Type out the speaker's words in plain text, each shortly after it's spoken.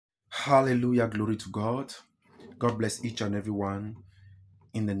Hallelujah, glory to God. God bless each and every one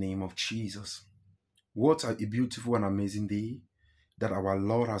in the name of Jesus. What a beautiful and amazing day that our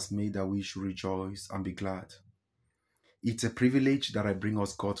Lord has made, that we should rejoice and be glad. It's a privilege that I bring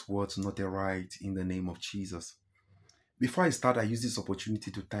us God's words, not a right, in the name of Jesus. Before I start, I use this opportunity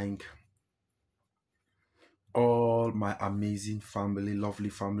to thank all my amazing family, lovely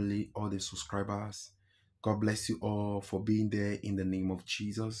family, all the subscribers. God bless you all for being there in the name of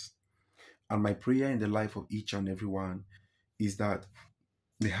Jesus. And my prayer in the life of each and every one is that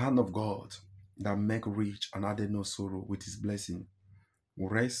the hand of God that make rich and added no sorrow with his blessing will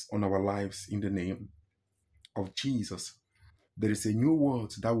rest on our lives in the name of Jesus. There is a new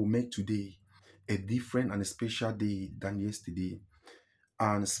word that will make today a different and a special day than yesterday.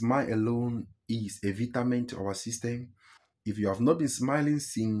 And smile alone is a vitamin to our system. If you have not been smiling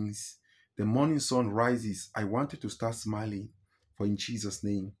since the morning sun rises, I want you to start smiling, for in Jesus'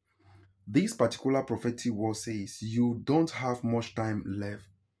 name. This particular prophetic word says, you don't have much time left.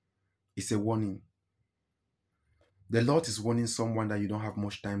 It's a warning. The Lord is warning someone that you don't have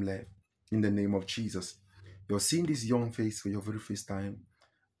much time left in the name of Jesus. You're seeing this young face for your very first time.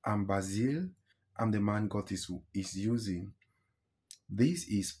 I'm Basil. I'm the man God is using. This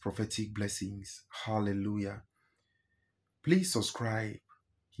is prophetic blessings. Hallelujah. Please subscribe.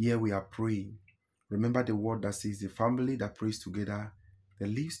 Here we are praying. Remember the word that says the family that prays together, that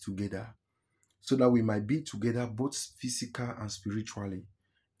lives together, so that we might be together both physical and spiritually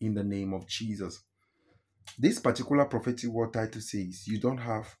in the name of Jesus. This particular prophetic word title says, you don't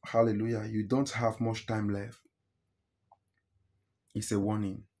have, hallelujah, you don't have much time left. It's a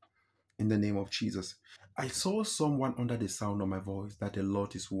warning in the name of Jesus. I saw someone under the sound of my voice that the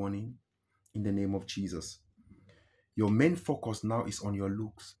Lord is warning in the name of Jesus. Your main focus now is on your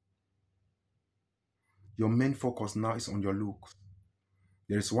looks. Your main focus now is on your looks.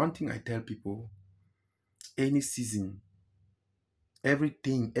 There is one thing I tell people, any season,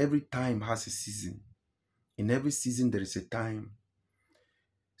 everything, every time has a season. In every season, there is a time.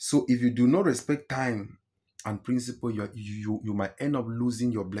 So if you do not respect time and principle, you might end up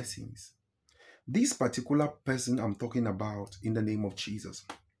losing your blessings. This particular person I'm talking about in the name of Jesus.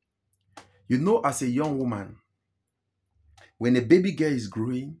 You know, as a young woman, when a baby girl is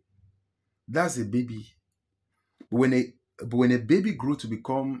growing, that's a baby. When a baby grows to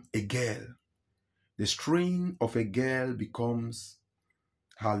become a girl, the strain of a girl becomes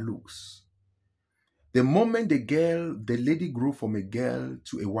her looks. The moment the lady grew from a girl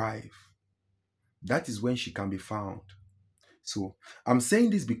to a wife, that is when she can be found. So I'm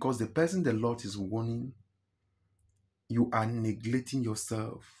saying this because the person the Lord is warning, you are neglecting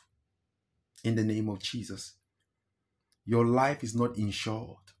yourself in the name of Jesus. Your life is not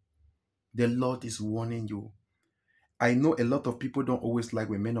insured. The Lord is warning you. I know a lot of people don't always like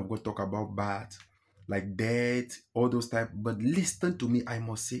when men of God talk about bad, like death, all those type, but listen to me, I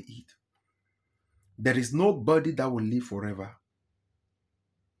must say it. There is nobody that will live forever.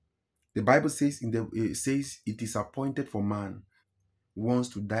 The Bible says it is appointed for man once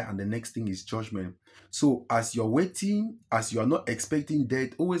to die, and the next thing is judgment. So as you're waiting, as you are not expecting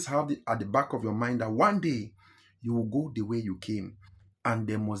death, always have it at the back of your mind that one day you will go the way you came, and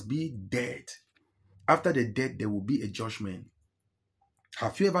there must be death. After the death, there will be a judgment.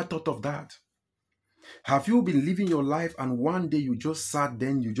 Have you ever thought of that? Have you been living your life and one day you just sat,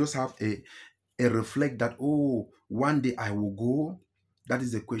 then you just have a reflect that, oh, one day I will go? That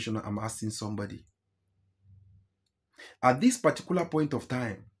is the question I'm asking somebody. At this particular point of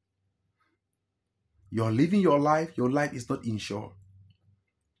time, you're living your life is not insured.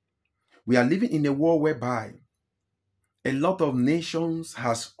 We are living in a world whereby a lot of nations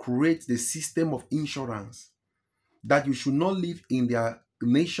has created the system of insurance that you should not live in their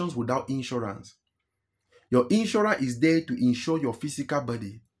nations without insurance. Your insurance is there to insure your physical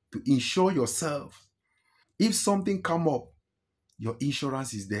body, to insure yourself. If something come up, your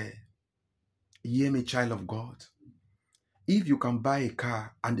insurance is there. Hear me, child of God. If you can buy a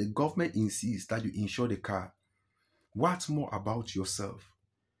car and the government insists that you insure the car, what more about yourself?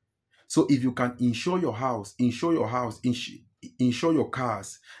 So if you can insure your house, insure your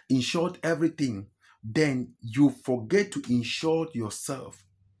cars, insure everything, then you forget to insure yourself.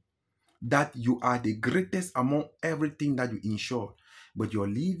 That you are the greatest among everything that you insure, but you're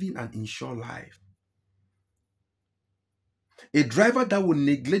living an insured life. A driver that will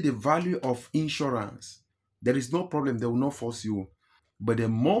neglect the value of insurance, there is no problem, they will not force you. But the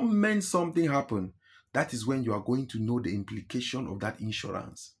moment something happens, that is when you are going to know the implication of that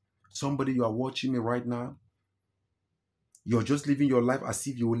insurance. Somebody, you are watching me right now, you're just living your life as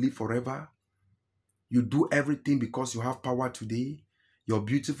if you will live forever. You do everything because you have power today. You're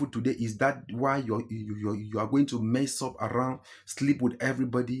beautiful today. Is that why you are going to mess up around, sleep with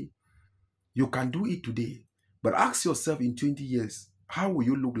everybody? You can do it today. But ask yourself in 20 years, how will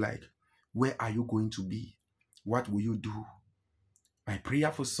you look like? Where are you going to be? What will you do? My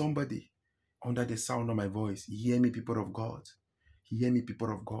prayer for somebody under the sound of my voice, hear me, people of God. Hear me,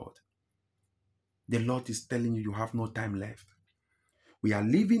 people of God. The Lord is telling you, you have no time left. We are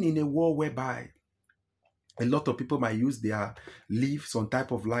living in a world whereby a lot of people might live some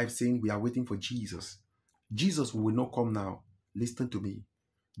type of life saying we are waiting for Jesus. Jesus will not come now. Listen to me.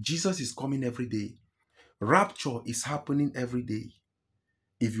 Jesus is coming every day. Rapture is happening every day.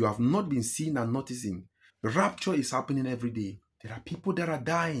 If you have not been seeing and noticing, rapture is happening every day. There are people that are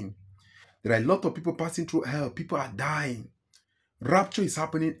dying. There are a lot of people passing through hell. People are dying. Rapture is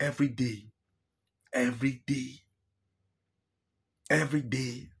happening every day. Every day. Every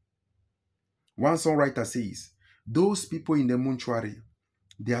day. One songwriter says, those people in the mortuary,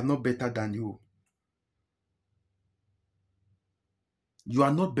 they are not better than you. You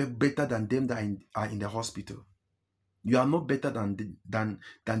are not better than them that are in the hospital. You are not better than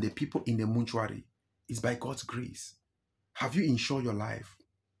the people in the mortuary. It's by God's grace. Have you insured your life?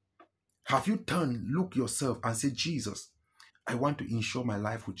 Have you look yourself and say, Jesus, I want to insure my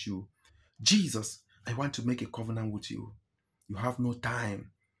life with you. Jesus, I want to make a covenant with you. You have no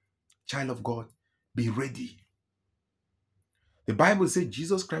time. Child of God, be ready. The Bible says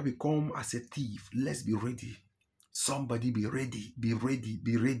Jesus Christ will come as a thief. Let's be ready. Somebody be ready, be ready,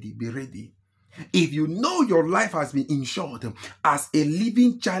 be ready, be ready. If you know your life has been insured as a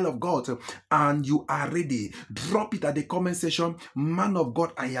living child of God and you are ready, drop it at the comment section. Man of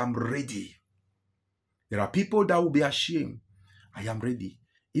God, I am ready. There are people that will be ashamed. I am ready.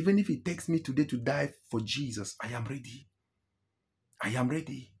 Even if it takes me today to die for Jesus, I am ready. I am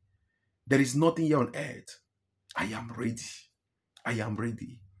ready. There is nothing here on earth. I am ready. I am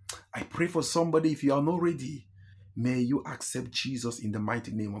ready. I pray for somebody, if you are not ready, may you accept Jesus in the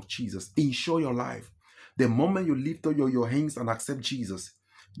mighty name of Jesus. Insure your life. The moment you lift up your hands and accept Jesus,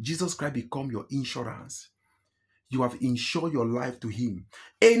 Jesus Christ become your insurance. You have insured your life to him.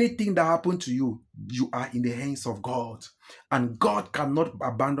 Anything that happened to you, you are in the hands of God. And God cannot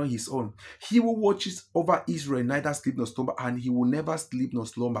abandon his own. He will watch over Israel, neither sleep nor slumber, and he will never sleep nor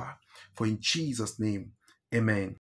slumber. For in Jesus' name, amen.